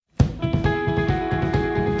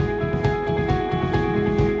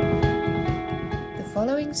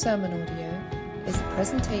following sermon audio is a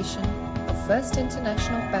presentation of First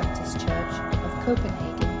International Baptist Church of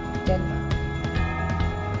Copenhagen, Denmark.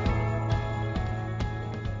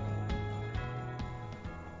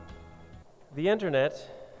 The internet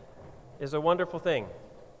is a wonderful thing,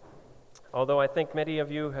 although I think many of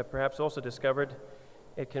you have perhaps also discovered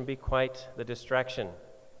it can be quite the distraction.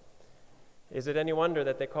 Is it any wonder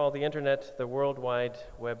that they call the internet the World Wide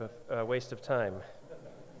Web of waste of time?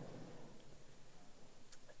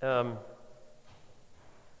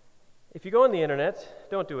 If you go on the internet,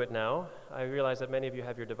 don't do it now. I realize that many of you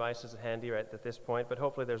have your devices handy right at this point, but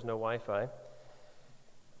hopefully there's no Wi-Fi.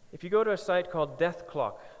 If you go to a site called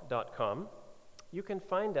deathclock.com, you can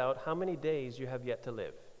find out how many days you have yet to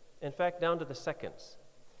live. In fact, down to the seconds.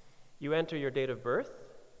 You enter your date of birth,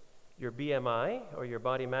 your BMI, or your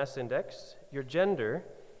body mass index, your gender,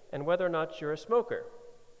 and whether or not you're a smoker.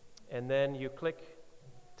 And then you click,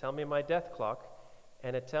 tell me my death clock,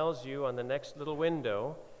 and it tells you on the next little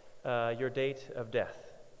window your date of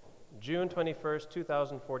death. June 21st,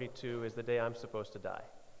 2042 is the day I'm supposed to die.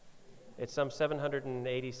 It's some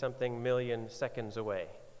 780-something million seconds away.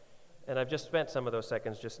 And I've just spent some of those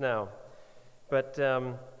seconds just now. But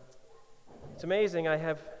it's amazing, I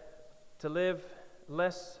have to live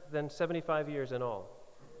less than 75 years in all.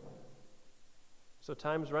 So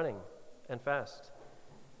time's running, and fast.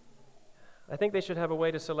 I think they should have a way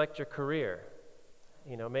to select your career.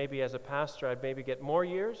 You know, maybe as a pastor I'd maybe get more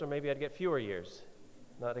years, or maybe I'd get fewer years.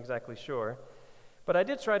 Not exactly sure. But I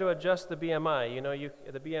did try to adjust the BMI. You know,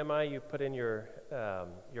 the BMI, you put in your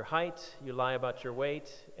height, you lie about your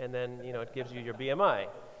weight, and then, you know, it gives you your BMI.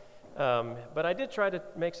 But I did try to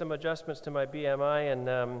make some adjustments to my BMI,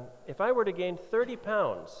 and if I were to gain 30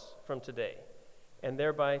 pounds from today, and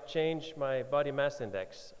thereby change my body mass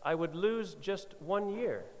index, I would lose just 1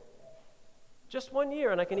 year. Just 1 year,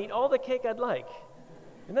 and I can eat all the cake I'd like.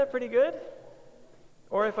 Isn't that pretty good?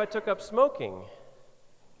 Or if I took up smoking,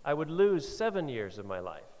 I would lose 7 years of my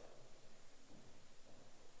life.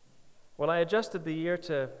 Well, I adjusted the year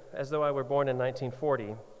to as though I were born in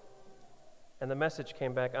 1940, and the message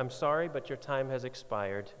came back, I'm sorry, but your time has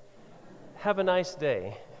expired. Have a nice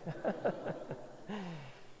day.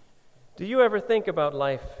 Do you ever think about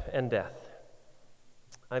life and death?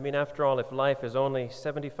 I mean, after all, if life is only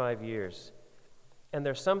 75 years, and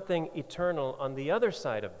there's something eternal on the other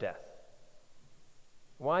side of death,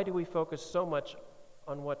 why do we focus so much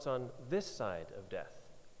on what's on this side of death?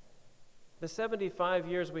 The 75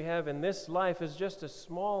 years we have in this life is just a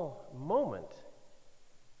small moment.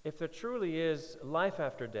 If there truly is life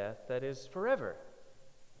after death, that is forever.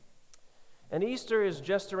 And Easter is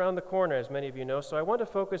just around the corner, as many of you know, so I want to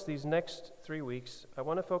focus these next 3 weeks, I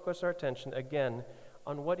want to focus our attention again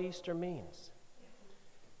on what Easter means,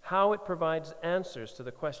 how it provides answers to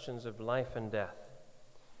the questions of life and death.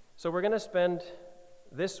 So we're going to spend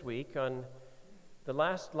this week on the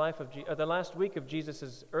last week of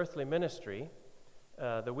Jesus' earthly ministry,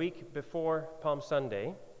 the week before Palm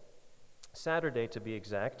Sunday, Saturday to be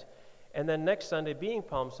exact, and then next Sunday, being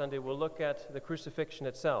Palm Sunday, we'll look at the crucifixion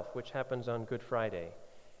itself, which happens on Good Friday.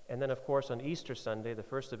 And then, of course, on Easter Sunday, the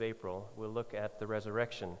 1st of April, we'll look at the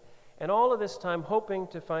resurrection. And all of this time hoping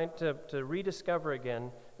to rediscover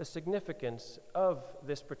again the significance of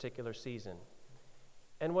this particular season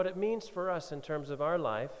and what it means for us in terms of our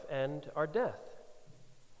life and our death.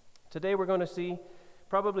 Today we're going to see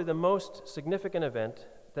probably the most significant event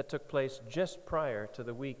that took place just prior to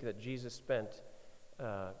the week that Jesus spent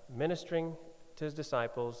ministering to his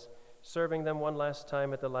disciples, serving them one last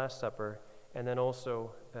time at the Last Supper, and then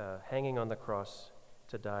also hanging on the cross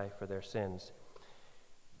to die for their sins.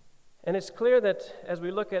 And it's clear that as we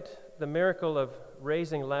look at the miracle of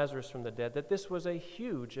raising Lazarus from the dead, that this was a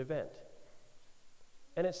huge event.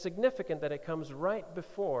 And it's significant that it comes right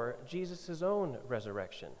before Jesus' own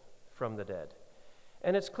resurrection from the dead.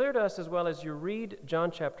 And it's clear to us as well as you read John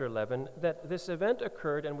chapter 11 that this event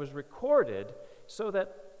occurred and was recorded so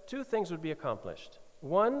that two things would be accomplished.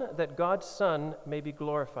 One, that God's Son may be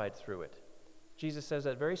glorified through it. Jesus says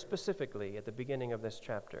that very specifically at the beginning of this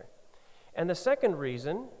chapter. And the second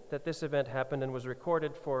reason that this event happened and was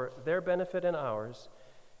recorded for their benefit and ours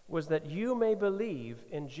was that you may believe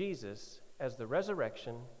in Jesus as the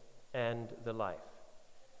resurrection and the life.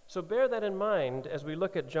 So bear that in mind as we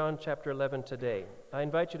look at John chapter 11 today. I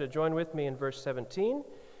invite you to join with me in verse 17,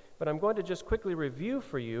 but I'm going to just quickly review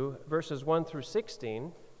for you verses 1 through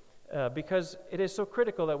 16 because it is so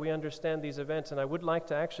critical that we understand these events, and I would like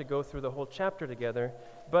to actually go through the whole chapter together,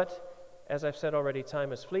 but as I've said already,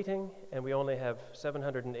 time is fleeting, and we only have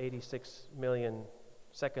 786 million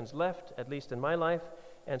seconds left, at least in my life,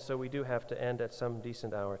 and so we do have to end at some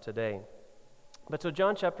decent hour today. But so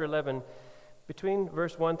John chapter 11, between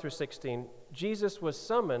verse 1 through 16, Jesus was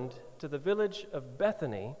summoned to the village of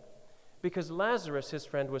Bethany because Lazarus, his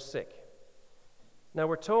friend, was sick. Now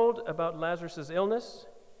we're told about Lazarus' illness,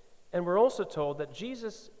 and we're also told that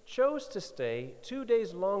Jesus chose to stay 2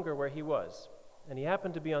 days longer where he was. And he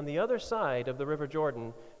happened to be on the other side of the River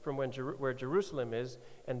Jordan from where Jerusalem is,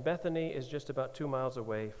 and Bethany is just about 2 miles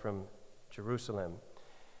away from Jerusalem.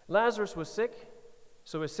 Lazarus was sick,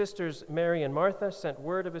 so his sisters Mary and Martha sent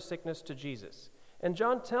word of his sickness to Jesus. And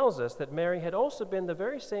John tells us that Mary had also been the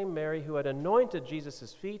very same Mary who had anointed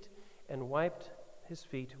Jesus' feet and wiped his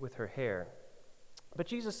feet with her hair. But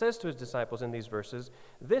Jesus says to his disciples in these verses,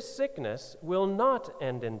 "This sickness will not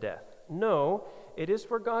end in death. No, it is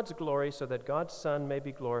for God's glory, so that God's Son may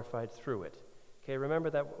be glorified through it." Okay, remember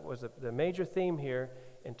that was the major theme here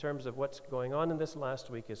in terms of what's going on in this last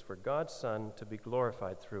week is for God's Son to be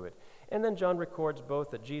glorified through it. And then John records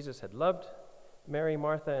both that Jesus had loved Mary,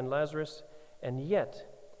 Martha, and Lazarus, and yet,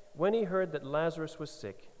 when he heard that Lazarus was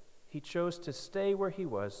sick, he chose to stay where he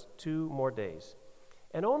was 2 more days.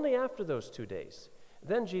 And only after those 2 days,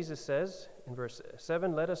 then Jesus says in verse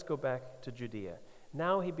 7, "Let us go back to Judea."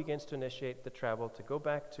 Now he begins to initiate the travel to go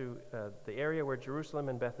back to the area where Jerusalem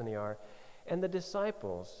and Bethany are. And the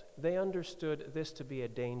disciples, they understood this to be a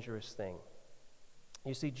dangerous thing.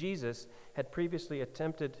 You see, Jesus had previously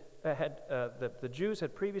attempted, the Jews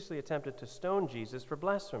had previously attempted to stone Jesus for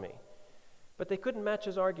blasphemy. But they couldn't match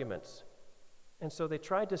his arguments. And so they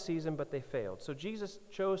tried to seize him, but they failed. So Jesus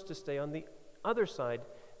chose to stay on the other side,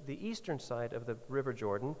 the eastern side of the River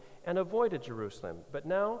Jordan, and avoided Jerusalem. But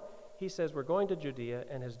now he says, we're going to Judea,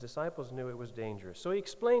 and his disciples knew it was dangerous. So he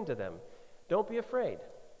explained to them, don't be afraid.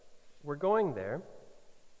 We're going there.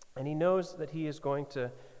 And he knows that he is going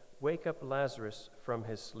to wake up Lazarus from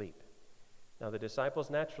his sleep. Now the disciples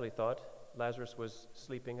naturally thought Lazarus was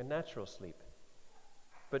sleeping a natural sleep.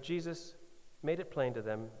 But Jesus made it plain to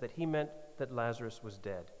them that he meant that Lazarus was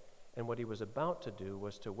dead. And what he was about to do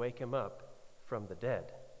was to wake him up from the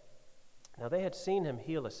dead. Now they had seen him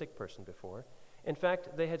heal a sick person before. In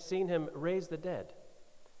fact, they had seen him raise the dead.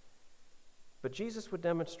 But Jesus would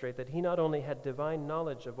demonstrate that he not only had divine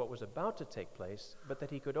knowledge of what was about to take place, but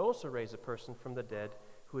that he could also raise a person from the dead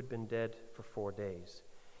who had been dead for 4 days.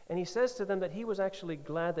 And he says to them that he was actually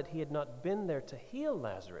glad that he had not been there to heal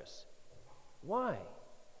Lazarus. Why?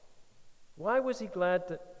 Why was he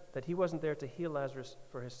glad that he wasn't there to heal Lazarus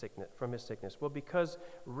from his sickness? Well, because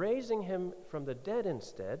raising him from the dead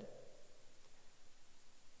instead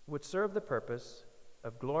would serve the purpose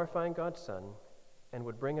of glorifying God's Son and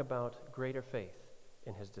would bring about greater faith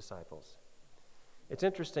in his disciples. It's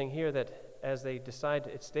interesting here that as they decide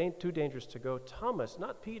it's too dangerous to go, Thomas,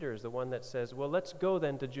 not Peter, is the one that says, well, let's go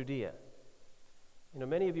then to Judea. You know,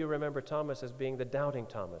 many of you remember Thomas as being the doubting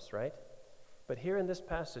Thomas, right? But here in this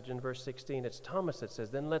passage in verse 16, it's Thomas that says,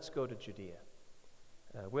 then let's go to Judea.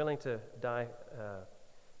 Willing to die,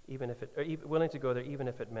 willing to go there even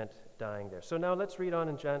if it meant dying there. So now let's read on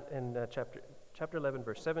in chapter 11,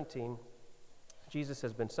 verse 17. Jesus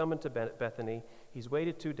has been summoned to Bethany. He's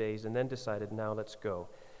waited 2 days and then decided, now let's go.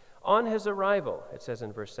 On his arrival, it says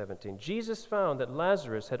in verse 17, Jesus found that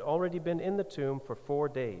Lazarus had already been in the tomb for 4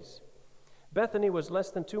 days. Bethany was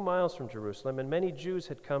less than 2 miles from Jerusalem, and many Jews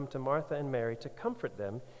had come to Martha and Mary to comfort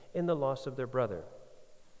them in the loss of their brother.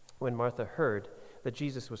 When Martha heard that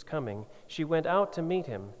Jesus was coming, she went out to meet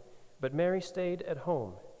him, but Mary stayed at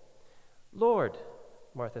home. Lord,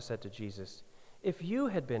 Martha said to Jesus, if you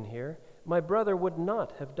had been here, my brother would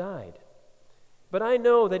not have died. But I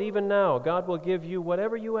know that even now God will give you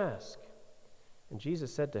whatever you ask. And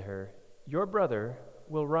Jesus said to her, your brother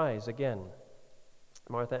will rise again.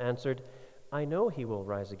 Martha answered, I know he will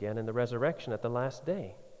rise again in the resurrection at the last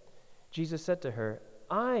day. Jesus said to her,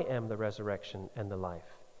 I am the resurrection and the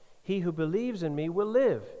life. He who believes in me will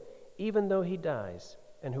live, even though he dies.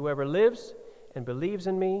 And whoever lives and believes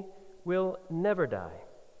in me will never die.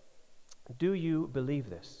 Do you believe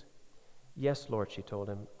this? Yes, Lord, she told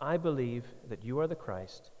him. I believe that you are the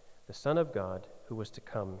Christ, the Son of God, who was to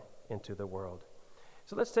come into the world.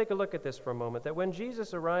 So let's take a look at this for a moment, that when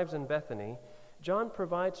Jesus arrives in Bethany, John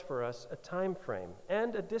provides for us a time frame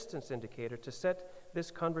and a distance indicator to set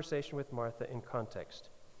this conversation with Martha in context.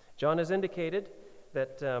 John has indicated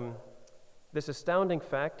that this astounding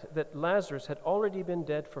fact that Lazarus had already been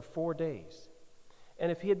dead for 4 days. And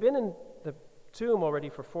if he had been in the tomb already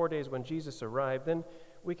for 4 days when Jesus arrived, then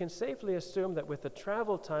we can safely assume that with the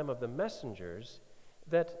travel time of the messengers,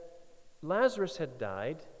 that Lazarus had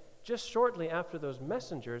died just shortly after those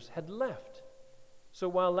messengers had left. So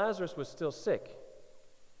while Lazarus was still sick,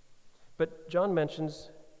 but John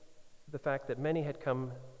mentions the fact that many had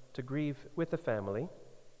come to grieve with the family,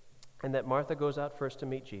 and that Martha goes out first to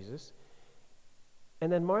meet Jesus.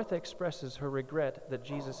 And then Martha expresses her regret that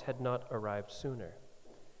Jesus had not arrived sooner.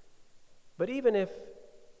 But even if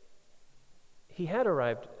he had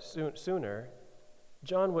arrived sooner,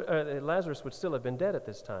 Lazarus would still have been dead at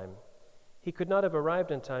this time. He could not have arrived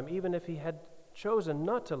in time even if he had chosen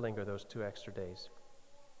not to linger those 2 extra days.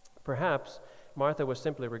 Perhaps Martha was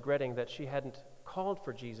simply regretting that she hadn't called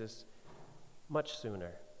for Jesus much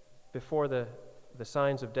sooner, before the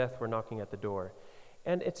signs of death were knocking at the door.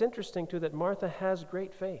 And it's interesting, too, that Martha has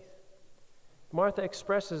great faith. Martha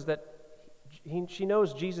expresses that she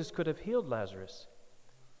knows Jesus could have healed Lazarus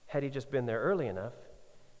had he just been there early enough.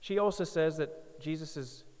 She also says that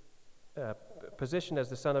Jesus' position as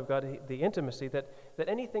the Son of God, the intimacy, that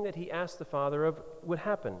anything that he asked the Father of would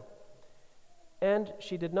happen. And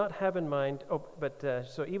she did not have in mind,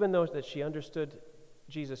 so even though that she understood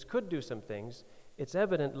Jesus could do some things, it's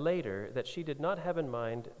evident later that she did not have in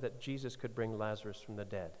mind that Jesus could bring Lazarus from the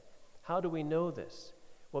dead. How do we know this?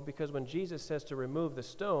 Well, because when Jesus says to remove the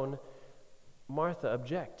stone, Martha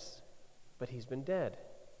objects, but he's been dead.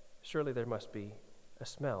 Surely there must be a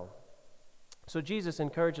smell. So Jesus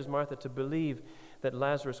encourages Martha to believe that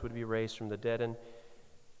Lazarus would be raised from the dead, and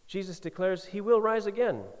Jesus declares he will rise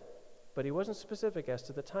again, but he wasn't specific as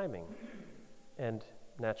to the timing. And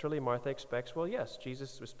naturally, Martha expects, well, yes,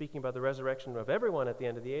 Jesus was speaking about the resurrection of everyone at the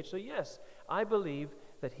end of the age, so yes, I believe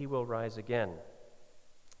that he will rise again.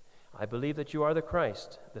 I believe that you are the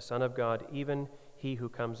Christ, the Son of God, even he who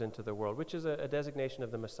comes into the world, which is a designation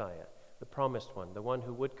of the Messiah, the promised one, the one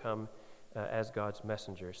who would come as God's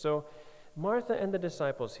messenger. So Martha and the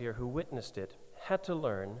disciples here who witnessed it had to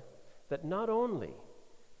learn that not only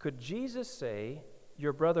could Jesus say,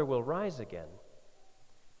 your brother will rise again,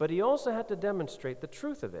 but he also had to demonstrate the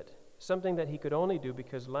truth of it, something that he could only do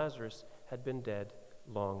because Lazarus had been dead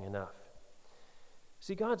long enough.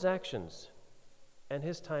 See, God's actions and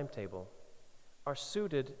his timetable are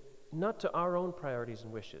suited not to our own priorities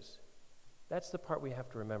and wishes. That's the part we have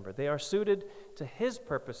to remember. They are suited to his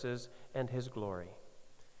purposes and his glory.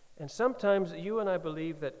 And sometimes you and I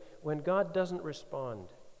believe that when God doesn't respond,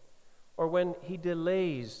 or when he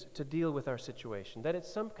delays to deal with our situation, that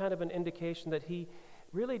it's some kind of an indication that he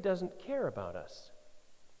really doesn't care about us,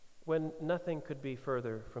 when nothing could be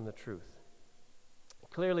further from the truth.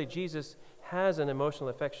 Clearly, Jesus has an emotional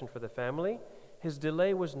affection for the family. His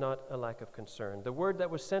delay was not a lack of concern. The word that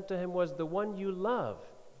was sent to him was, the one you love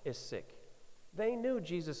is sick. They knew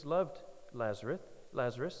Jesus loved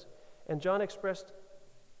Lazarus, and John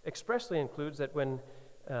expressly includes that when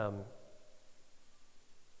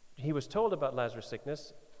he was told about Lazarus'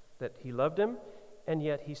 sickness, that he loved him, and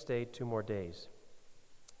yet he stayed 2 more days.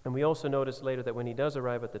 And we also notice later that when he does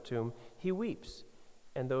arrive at the tomb, he weeps,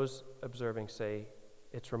 and those observing say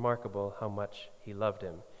it's remarkable how much he loved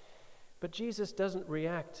him. But Jesus doesn't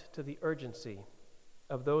react to the urgency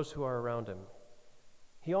of those who are around him.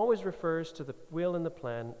 He always refers to the will and the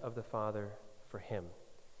plan of the Father for him.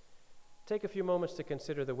 Take a few moments to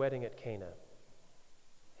consider the wedding at Cana.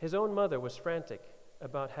 His own mother was frantic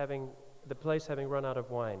about the place having run out of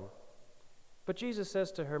wine. But Jesus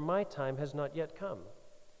says to her, my time has not yet come.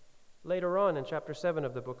 Later on in chapter 7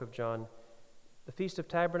 of the book of John, the Feast of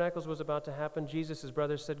Tabernacles was about to happen. Jesus'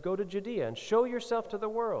 brothers said, go to Judea and show yourself to the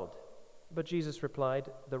world. But Jesus replied,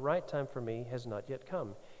 the right time for me has not yet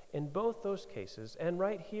come. In both those cases, and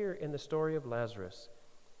right here in the story of Lazarus,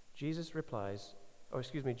 Jesus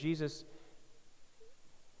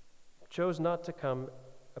chose not to come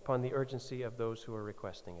upon the urgency of those who are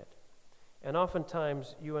requesting it. And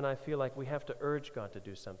oftentimes, you and I feel like we have to urge God to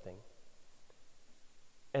do something,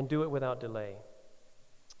 and do it without delay.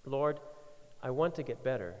 Lord, I want to get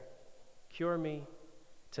better. Cure me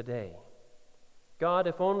today. God,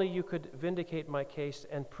 if only you could vindicate my case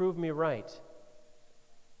and prove me right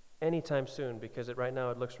anytime soon, because right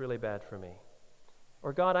now it looks really bad for me.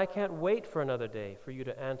 Or God, I can't wait for another day for you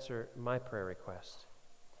to answer my prayer request.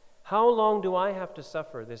 How long do I have to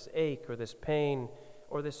suffer this ache or this pain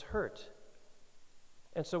or this hurt?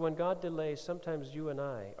 And so when God delays, sometimes you and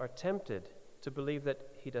I are tempted to believe that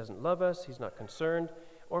he doesn't love us, he's not concerned,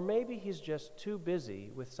 or maybe he's just too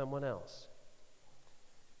busy with someone else.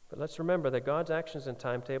 But let's remember that God's actions and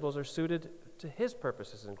timetables are suited to his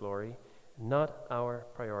purposes and glory, not our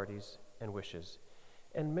priorities and wishes.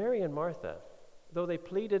 And Mary and Martha, though they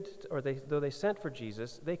pleaded, or though they sent for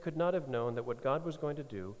Jesus, they could not have known that what God was going to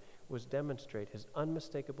do was demonstrate his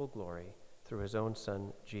unmistakable glory through his own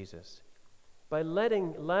son, Jesus. By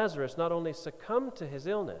letting Lazarus not only succumb to his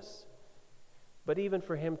illness, but even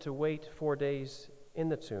for him to wait 4 days in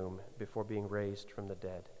the tomb before being raised from the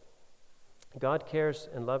dead. God cares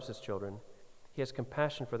and loves his children. He has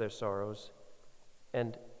compassion for their sorrows,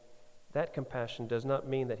 and that compassion does not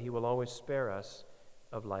mean that he will always spare us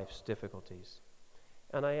of life's difficulties.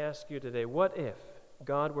 And I ask you today, what if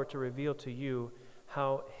God were to reveal to you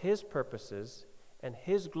how his purposes and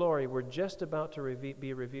his glory were just about to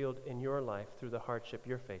be revealed in your life through the hardship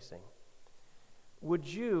you're facing? Would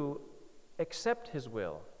you accept his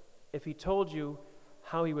will if he told you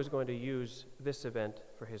how he was going to use this event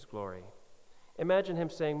for his glory? Imagine him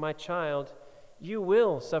saying, "My child, you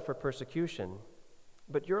will suffer persecution,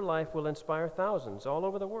 but your life will inspire thousands all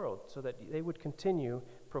over the world so that they would continue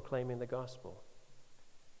proclaiming the gospel."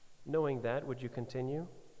 Knowing that, would you continue?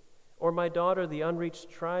 Or, "My daughter, the unreached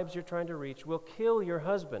tribes you're trying to reach will kill your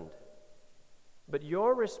husband, but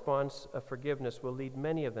your response of forgiveness will lead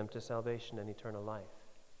many of them to salvation and eternal life."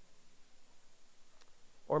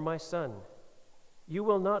 Or, "My son, you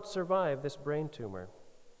will not survive this brain tumor,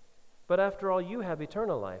 but after all, you have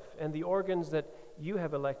eternal life, and the organs that you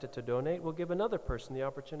have elected to donate will give another person the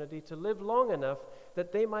opportunity to live long enough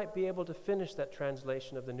that they might be able to finish that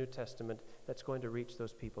translation of the New Testament that's going to reach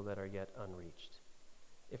those people that are yet unreached."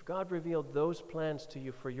 If God revealed those plans to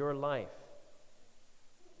you for your life,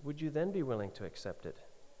 would you then be willing to accept it?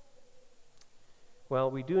 Well,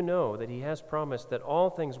 we do know that he has promised that all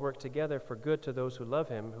things work together for good to those who love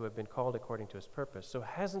him, who have been called according to his purpose. So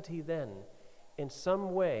hasn't he then, in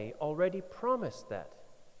some way, already promised that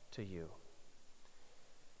to you?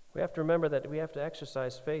 We have to remember that we have to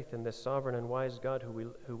exercise faith in this sovereign and wise God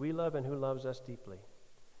who we love and who loves us deeply.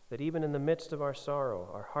 That even in the midst of our sorrow,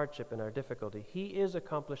 our hardship, and our difficulty, he is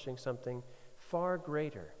accomplishing something far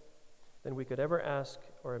greater than we could ever ask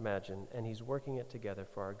or imagine, and he's working it together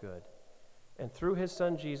for our good. And through his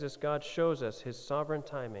Son Jesus, God shows us his sovereign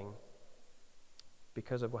timing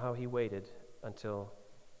because of how he waited until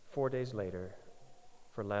 4 days later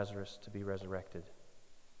for Lazarus to be resurrected.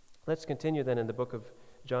 Let's continue then in the book of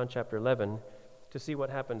John chapter 11 to see what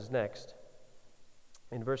happens next.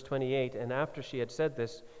 In verse 28, "And after she had said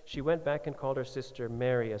this, she went back and called her sister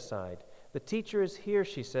Mary aside. 'The teacher is here,'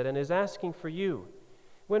 she said, 'and is asking for you.'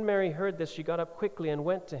 When Mary heard this, she got up quickly and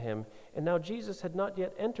went to him. And now Jesus had not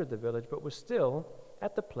yet entered the village, but was still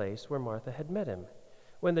at the place where Martha had met him.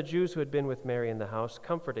 When the Jews who had been with Mary in the house,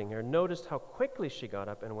 comforting her, noticed how quickly she got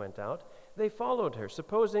up and went out, they followed her,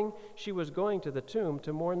 supposing she was going to the tomb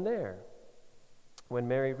to mourn there. When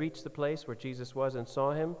Mary reached the place where Jesus was and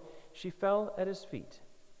saw him, she fell at his feet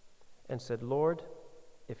and said, 'Lord,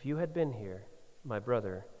 if you had been here, my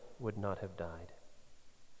brother would not have died.'"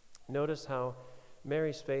 Notice how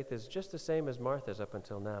Mary's faith is just the same as Martha's up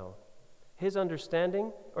until now. Her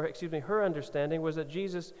understanding was that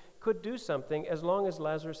Jesus could do something as long as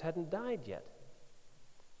Lazarus hadn't died yet.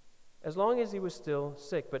 As long as he was still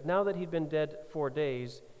sick. But now that he'd been dead 4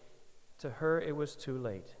 days, to her it was too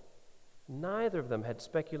late. Neither of them had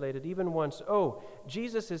speculated even once, "Oh,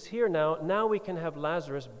 Jesus is here now. Now we can have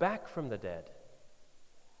Lazarus back from the dead."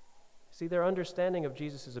 See, their understanding of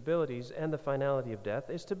Jesus' abilities and the finality of death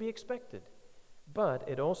is to be expected. But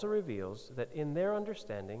it also reveals that in their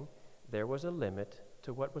understanding, there was a limit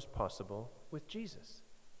to what was possible with Jesus.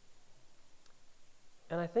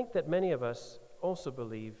 And I think that many of us also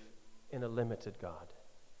believe in a limited God.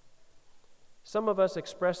 Some of us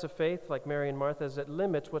express a faith, like Mary and Martha's, that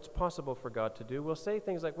limits what's possible for God to do. We'll say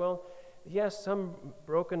things like, "Well, yes, some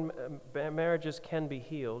broken marriages can be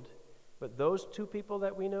healed, but those two people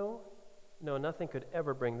that we know, no, nothing could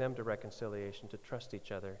ever bring them to reconciliation, to trust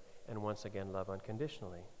each other, and once again love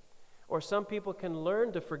unconditionally." Or some people can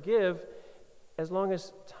learn to forgive as long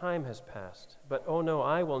as time has passed, but oh no,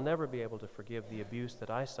 I will never be able to forgive the abuse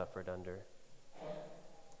that I suffered under.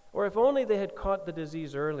 Or if only they had caught the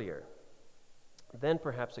disease earlier, then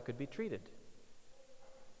perhaps it could be treated.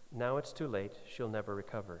 Now it's too late, she'll never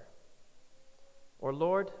recover. Or,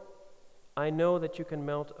 "Lord, I know that you can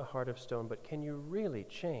melt a heart of stone, but can you really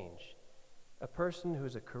change a person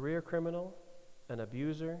who's a career criminal, an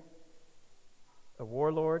abuser, a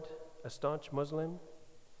warlord, a staunch Muslim?"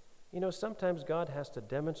 You know, sometimes God has to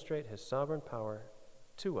demonstrate his sovereign power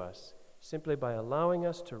to us simply by allowing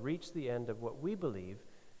us to reach the end of what we believe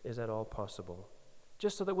is at all possible,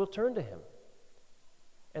 just so that we'll turn to him.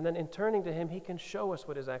 And then in turning to him, he can show us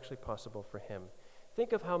what is actually possible for him.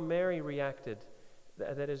 Think of how Mary reacted,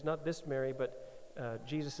 that is not this Mary, but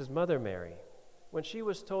Jesus' mother Mary, when she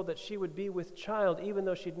was told that she would be with child even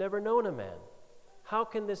though she'd never known a man. How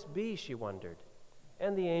can this be, she wondered.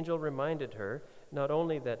 And the angel reminded her not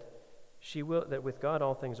only that with God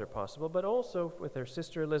all things are possible, but also with her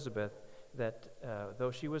sister Elizabeth that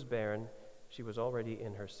though she was barren, she was already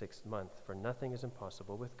in her 6th month, for nothing is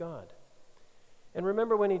impossible with God. And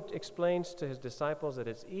remember when he explains to his disciples that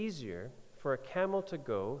it's easier for a camel to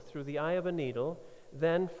go through the eye of a needle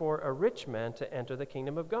than for a rich man to enter the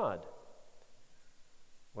kingdom of God.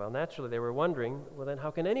 Well, naturally, they were wondering, well, then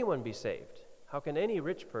how can anyone be saved? How can any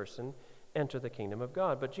rich person enter the kingdom of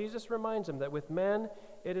God? But Jesus reminds them that with man,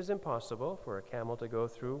 it is impossible for a camel to go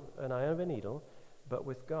through an eye of a needle, but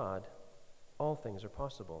with God, all things are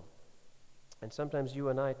possible. And sometimes you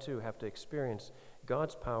and I, too, have to experience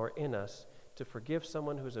God's power in us to forgive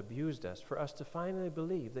someone who's abused us, for us to finally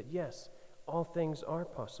believe that, yes, all things are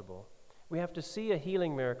possible. We have to see a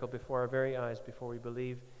healing miracle before our very eyes before we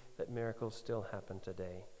believe that miracles still happen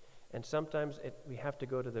today. And sometimes we have to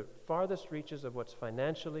go to the farthest reaches of what's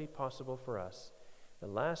financially possible for us, the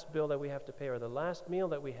last bill that we have to pay or the last meal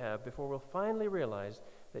that we have, before we'll finally realize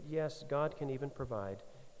that, yes, God can even provide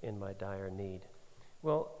in my dire need.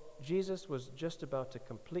 Well, Jesus was just about to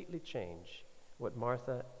completely change what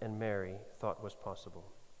Martha and Mary thought was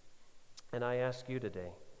possible. And I ask you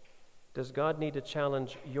today, does God need to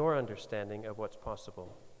challenge your understanding of what's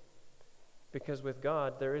possible? Because with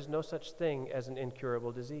God, there is no such thing as an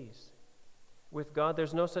incurable disease. With God,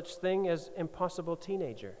 there's no such thing as impossible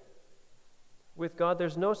teenager. With God,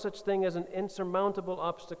 there's no such thing as an insurmountable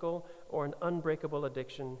obstacle or an unbreakable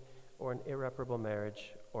addiction or an irreparable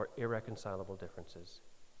marriage or irreconcilable differences.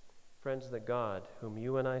 Friends, the God whom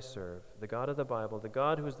you and I serve, the God of the Bible, the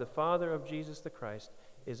God who is the Father of Jesus the Christ,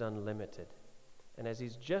 is unlimited. And as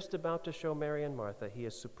he's just about to show Mary and Martha, he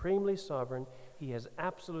is supremely sovereign, he has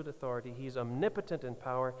absolute authority, he is omnipotent in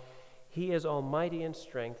power, he is almighty in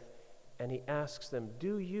strength, and he asks them,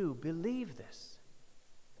 do you believe this?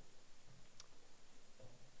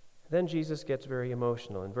 Then Jesus gets very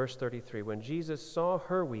emotional. In verse 33, when Jesus saw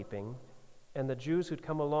her weeping, and the Jews who'd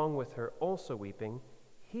come along with her also weeping,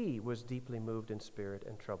 he was deeply moved in spirit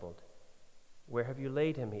and troubled. Where have you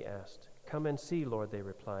laid him? He asked. Come and see, Lord, they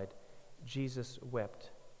replied. Jesus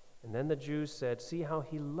wept. And then the Jews said, see how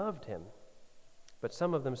he loved him. But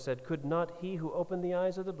some of them said, could not he who opened the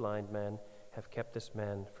eyes of the blind man have kept this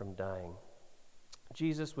man from dying?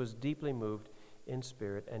 Jesus was deeply moved in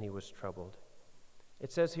spirit, and he was troubled.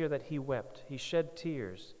 It says here that he wept. He shed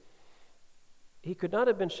tears. He could not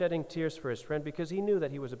have been shedding tears for his friend because he knew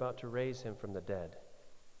that he was about to raise him from the dead.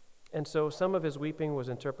 And so some of his weeping was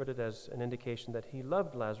interpreted as an indication that he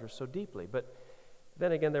loved Lazarus so deeply. But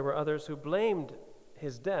then again, there were others who blamed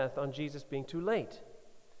his death on Jesus being too late.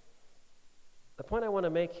 The point I want to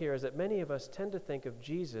make here is that many of us tend to think of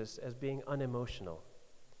Jesus as being unemotional.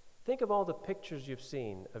 Think of all the pictures you've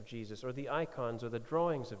seen of Jesus, or the icons or the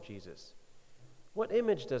drawings of Jesus. What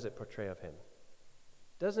image does it portray of him?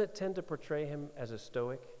 Doesn't it tend to portray him as a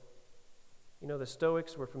stoic? You know, the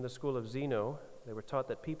Stoics were from the school of Zeno. They were taught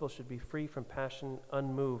that people should be free from passion,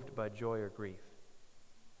 unmoved by joy or grief.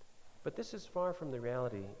 But this is far from the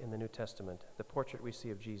reality in the New Testament, the portrait we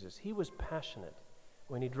see of Jesus. He was passionate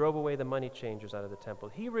when he drove away the money changers out of the temple.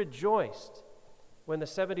 He rejoiced when the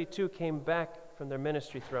 72 came back from their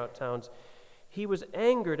ministry throughout towns. He was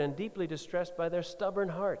angered and deeply distressed by their stubborn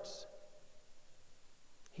hearts.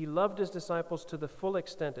 He loved his disciples to the full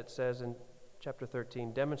extent, it says in chapter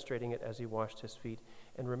 13, demonstrating it as he washed his feet.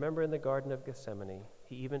 And remember in the Garden of Gethsemane,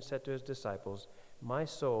 he even said to his disciples, my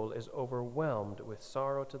soul is overwhelmed with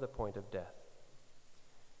sorrow to the point of death.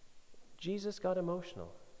 Jesus got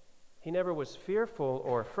emotional. He never was fearful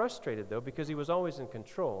or frustrated, though, because he was always in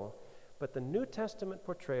control. But the New Testament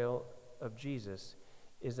portrayal of Jesus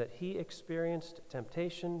is that he experienced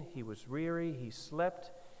temptation, he was weary, he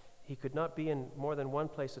slept, he could not be in more than one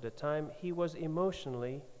place at a time. He was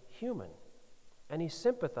emotionally human. And he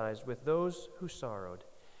sympathized with those who sorrowed.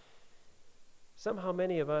 Somehow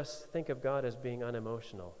many of us think of God as being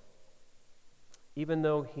unemotional. Even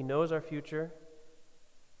though he knows our future,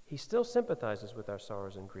 he still sympathizes with our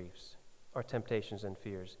sorrows and griefs, our temptations and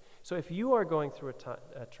fears. So if you are going through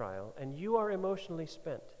a trial and you are emotionally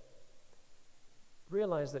spent,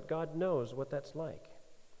 realize that God knows what that's like.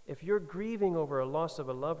 If you're grieving over a loss of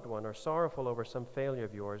a loved one or sorrowful over some failure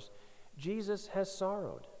of yours, Jesus has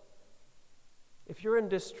sorrowed. If you're in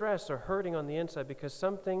distress or hurting on the inside because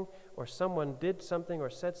something or someone did something or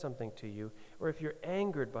said something to you, or if you're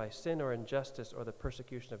angered by sin or injustice or the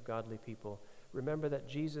persecution of godly people, remember that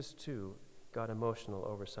Jesus too got emotional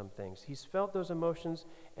over some things. He's felt those emotions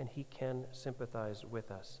and he can sympathize with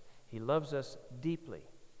us. He loves us deeply.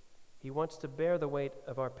 He wants to bear the weight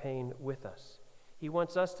of our pain with us. He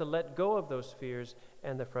wants us to let go of those fears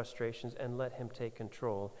and the frustrations and let him take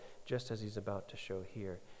control, just as he's about to show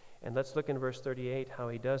here. And let's look in verse 38 how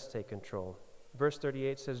he does take control. Verse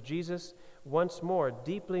 38 says, Jesus, once more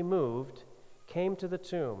deeply moved, came to the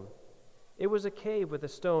tomb. It was a cave with a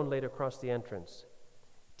stone laid across the entrance.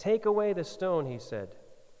 "Take away the stone," he said.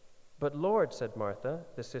 "But Lord," said Martha,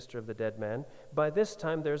 the sister of the dead man, "by this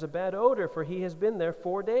time there's a bad odor, for he has been there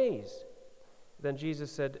 4 days." Then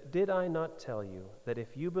Jesus said, "Did I not tell you that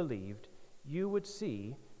if you believed, you would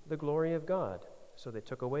see the glory of God?" So they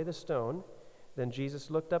took away the stone. Then Jesus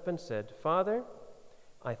looked up and said, "Father,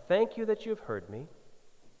 I thank you that you've heard me.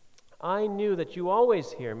 I knew that you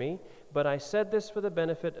always hear me, but I said this for the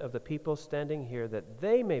benefit of the people standing here, that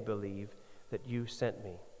they may believe that you sent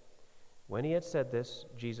me." When he had said this,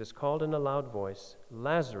 Jesus called in a loud voice,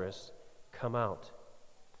 "Lazarus, come out."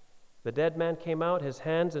 The dead man came out, his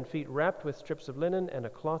hands and feet wrapped with strips of linen and a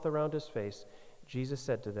cloth around his face. Jesus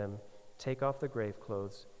said to them, "Take off the grave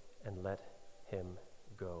clothes and let him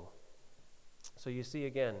go." So you see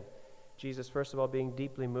again, Jesus, first of all, being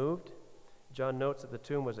deeply moved. John notes that the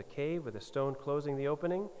tomb was a cave with a stone closing the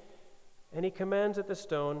opening, and he commands that the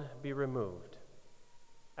stone be removed.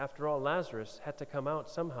 After all, Lazarus had to come out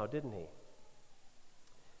somehow, didn't he?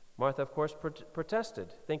 Martha, of course,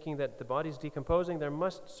 protested, thinking that the body's decomposing, there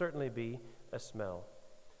must certainly be a smell.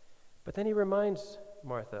 But then he reminds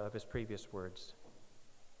Martha of his previous words.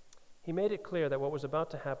 He made it clear that what was about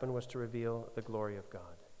to happen was to reveal the glory of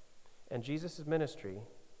God. And Jesus' ministry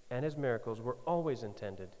and his miracles were always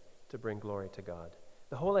intended to bring glory to God.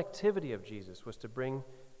 The whole activity of Jesus was to bring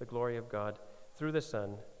the glory of God through the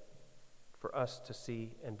Son for us to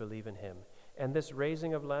see and believe in him. And this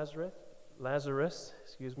raising of Lazarus,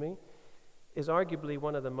 is arguably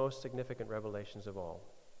one of the most significant revelations of all.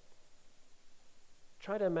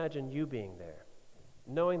 Try to imagine you being there,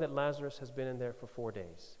 knowing that Lazarus has been in there for 4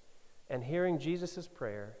 days, and hearing Jesus'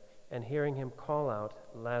 prayer and hearing him call out,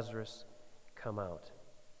 "Lazarus, come out."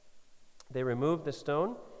 They removed the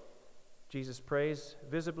stone. Jesus prays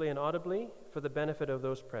visibly and audibly for the benefit of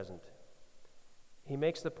those present. He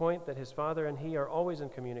makes the point that his Father and he are always in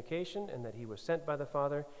communication and that he was sent by the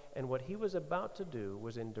Father, and what he was about to do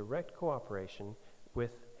was in direct cooperation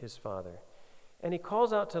with his Father. And he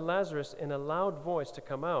calls out to Lazarus in a loud voice to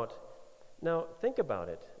come out. Now, think about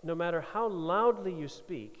it. No matter how loudly you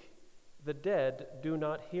speak, the dead do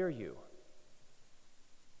not hear you.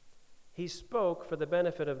 He spoke for the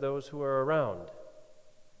benefit of those who are around.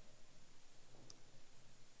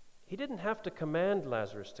 He didn't have to command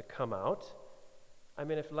Lazarus to come out. I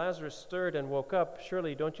mean, if Lazarus stirred and woke up,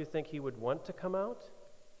 surely don't you think he would want to come out?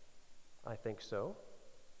 I think so.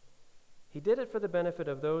 He did it for the benefit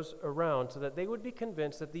of those around so that they would be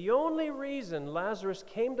convinced that the only reason Lazarus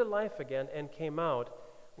came to life again and came out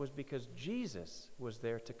was because Jesus was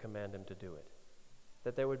there to command him to do it.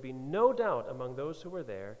 That there would be no doubt among those who were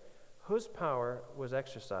there whose power was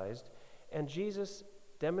exercised, and Jesus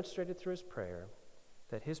demonstrated through his prayer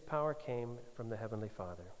that his power came from the Heavenly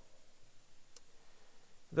Father.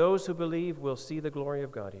 "Those who believe will see the glory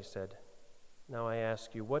of God," he said. Now I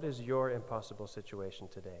ask you, what is your impossible situation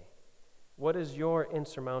today? What is your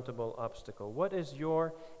insurmountable obstacle? What is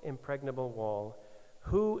your impregnable wall?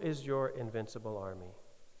 Who is your invincible army?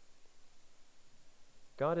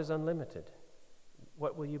 God is unlimited.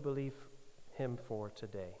 What will you believe him for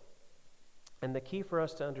today? And the key for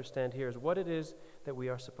us to understand here is what it is that we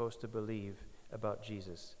are supposed to believe about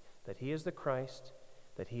Jesus. That he is the Christ,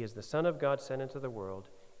 that he is the Son of God sent into the world,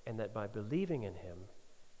 and that by believing in him,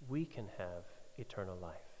 we can have eternal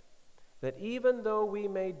life. That even though we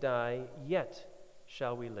may die, yet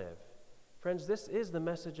shall we live. Friends, this is the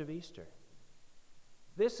message of Easter.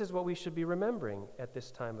 This is what we should be remembering at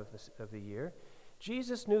this time of the year.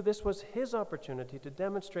 Jesus knew this was his opportunity to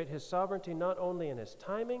demonstrate his sovereignty not only in his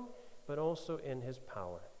timing, but also in his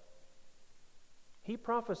power. He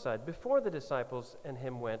prophesied before the disciples and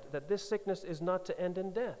him went that this sickness is not to end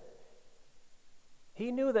in death.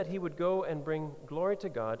 He knew that he would go and bring glory to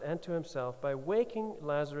God and to himself by waking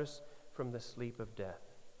Lazarus from the sleep of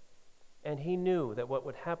death. And he knew that what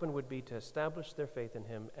would happen would be to establish their faith in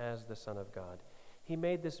him as the Son of God. He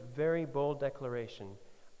made this very bold declaration,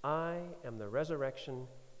 "I am the resurrection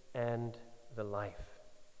and the life."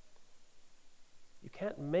 You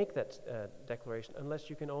can't make that declaration unless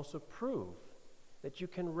you can also prove that you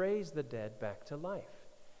can raise the dead back to life.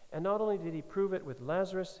 And not only did he prove it with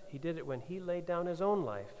Lazarus, he did it when he laid down his own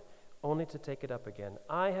life, only to take it up again.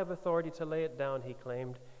 "I have authority to lay it down," he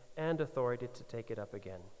claimed, "and authority to take it up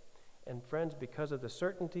again." And friends, because of the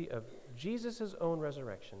certainty of Jesus' own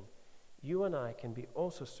resurrection, you and I can be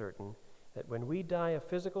also certain that when we die a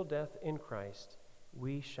physical death in Christ,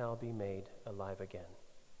 we shall be made alive again.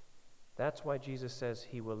 That's why Jesus says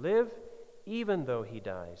he will live even though he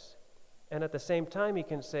dies. And at the same time, he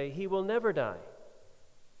can say he will never die.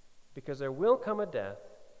 Because there will come a death,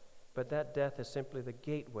 but that death is simply the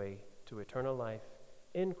gateway to eternal life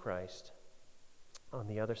in Christ on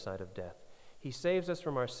the other side of death. He saves us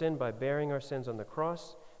from our sin by bearing our sins on the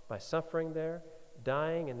cross, by suffering there,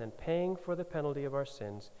 dying, and then paying for the penalty of our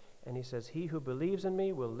sins. And he says, he who believes in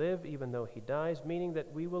me will live even though he dies, meaning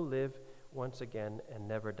that we will live once again and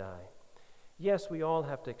never die. Yes, we all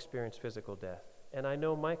have to experience physical death. And I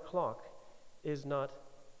know my clock is not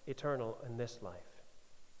eternal in this life.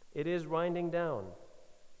 It is winding down.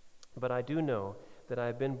 But I do know that I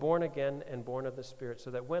have been born again and born of the Spirit,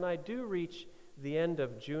 so that when I do reach the end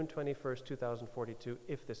of June 21st, 2042,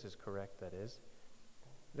 if this is correct, that is,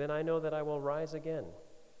 then I know that I will rise again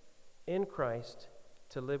in Christ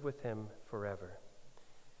to live with him forever.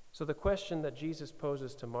 So the question that Jesus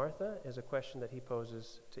poses to Martha is a question that he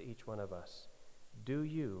poses to each one of us. Do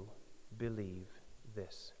you believe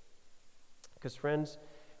this? Because friends,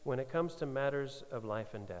 when it comes to matters of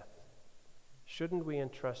life and death, shouldn't we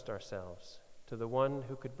entrust ourselves to the one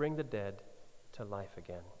who could bring the dead to life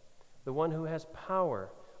again? The one who has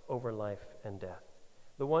power over life and death.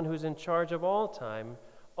 The one who's in charge of all time,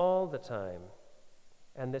 all the time.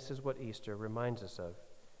 And this is what Easter reminds us of,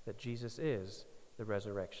 that Jesus is the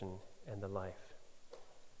resurrection and the life.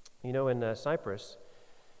 You know, in Cyprus,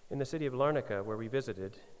 in the city of Larnaca, where we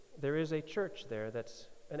visited, there is a church there that's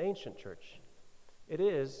an ancient church. It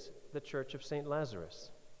is the Church of St.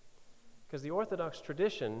 Lazarus. Because the Orthodox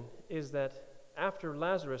tradition is that after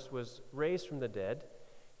Lazarus was raised from the dead,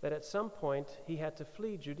 that at some point he had to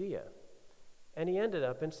flee Judea. And he ended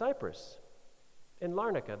up in Cyprus, in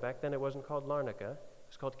Larnaca. Back then it wasn't called Larnaca, it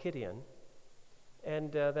was called Kition.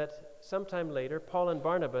 And that sometime later, Paul and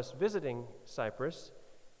Barnabas, visiting Cyprus,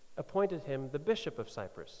 appointed him the bishop of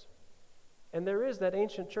Cyprus. And there is that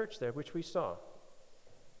ancient church there, which we saw.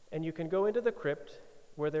 And you can go into the crypt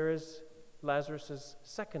where there is Lazarus'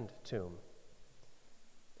 second tomb.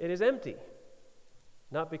 It is empty,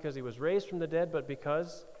 not because he was raised from the dead, but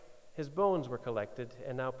because his bones were collected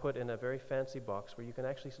and now put in a very fancy box where you can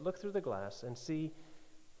actually look through the glass and see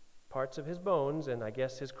parts of his bones and I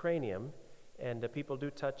guess his cranium, and people do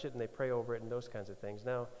touch it and they pray over it and those kinds of things.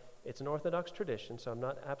 Now, it's an Orthodox tradition, so I'm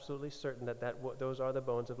not absolutely certain that those are the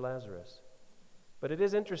bones of Lazarus. But it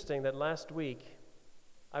is interesting that last week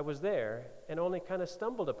I was there and only kind of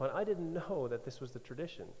stumbled upon, I didn't know that this was the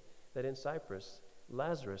tradition, that in Cyprus,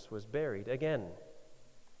 Lazarus was buried again.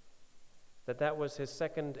 That was his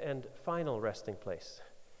second and final resting place.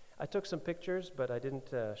 I took some pictures, but I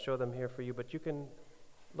didn't show them here for you, but you can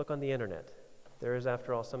look on the internet. There is,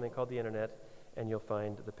 after all, something called the internet, and you'll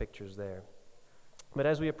find the pictures there. But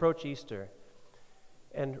as we approach Easter,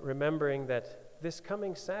 and remembering that this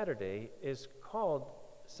coming Saturday is called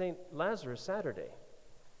St. Lazarus Saturday,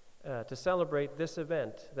 to celebrate this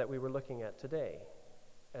event that we were looking at today,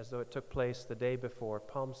 as though it took place the day before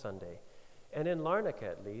Palm Sunday. And in Larnaca,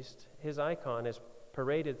 at least, his icon is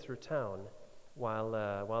paraded through town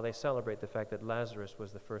while they celebrate the fact that Lazarus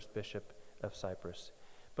was the first bishop of Cyprus.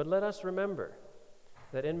 But let us remember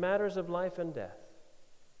that in matters of life and death,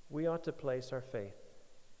 we ought to place our faith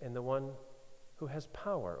in the one who has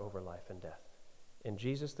power over life and death, in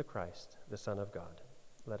Jesus the Christ, the Son of God.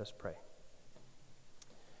 Let us pray.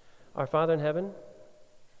 Our Father in heaven,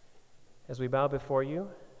 as we bow before you,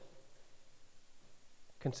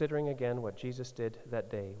 considering again what Jesus did that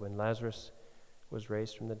day when Lazarus was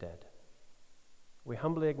raised from the dead, we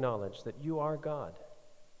humbly acknowledge that you are God,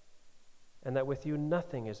 and that with you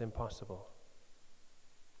nothing is impossible,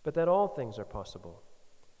 but that all things are possible.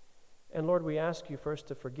 And Lord, we ask you first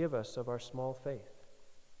to forgive us of our small faith,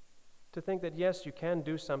 to think that yes, you can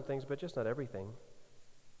do some things, but just not everything.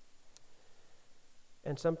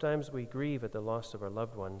 And sometimes we grieve at the loss of our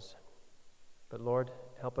loved ones, but Lord,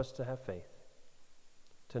 help us to have faith,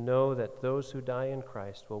 to know that those who die in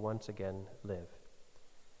Christ will once again live.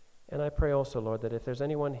 And I pray also, Lord, that if there's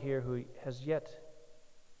anyone here who has yet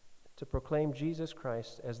to proclaim Jesus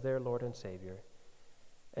Christ as their Lord and Savior,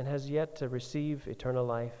 and has yet to receive eternal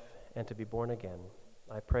life and to be born again,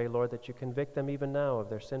 I pray, Lord, that you convict them even now of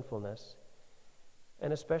their sinfulness,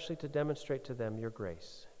 and especially to demonstrate to them your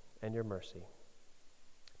grace and your mercy,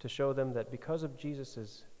 to show them that because of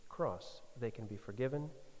Jesus' cross, they can be forgiven,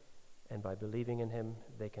 and by believing in him,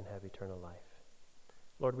 they can have eternal life.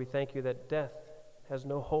 Lord, we thank you that death has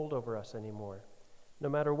no hold over us anymore. No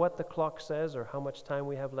matter what the clock says or how much time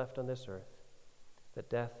we have left on this earth, that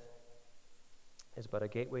death is but a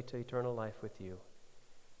gateway to eternal life with you.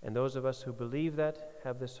 And those of us who believe that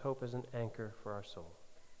have this hope as an anchor for our soul.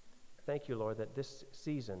 Thank you, Lord, that this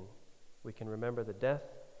season we can remember the death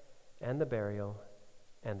and the burial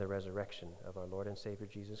and the resurrection of our Lord and Savior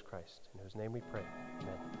Jesus Christ, in whose name we pray.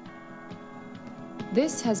 Amen.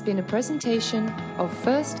 This has been a presentation of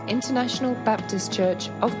First International Baptist Church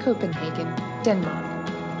of Copenhagen, Denmark.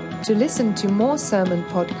 To listen to more sermon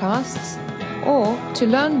podcasts or to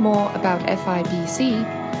learn more about FIBC,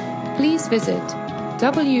 please visit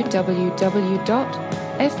www.fibc.dk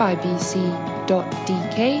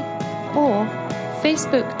or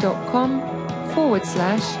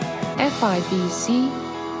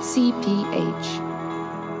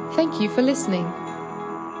facebook.com/FIBCCPH. Thank you for listening.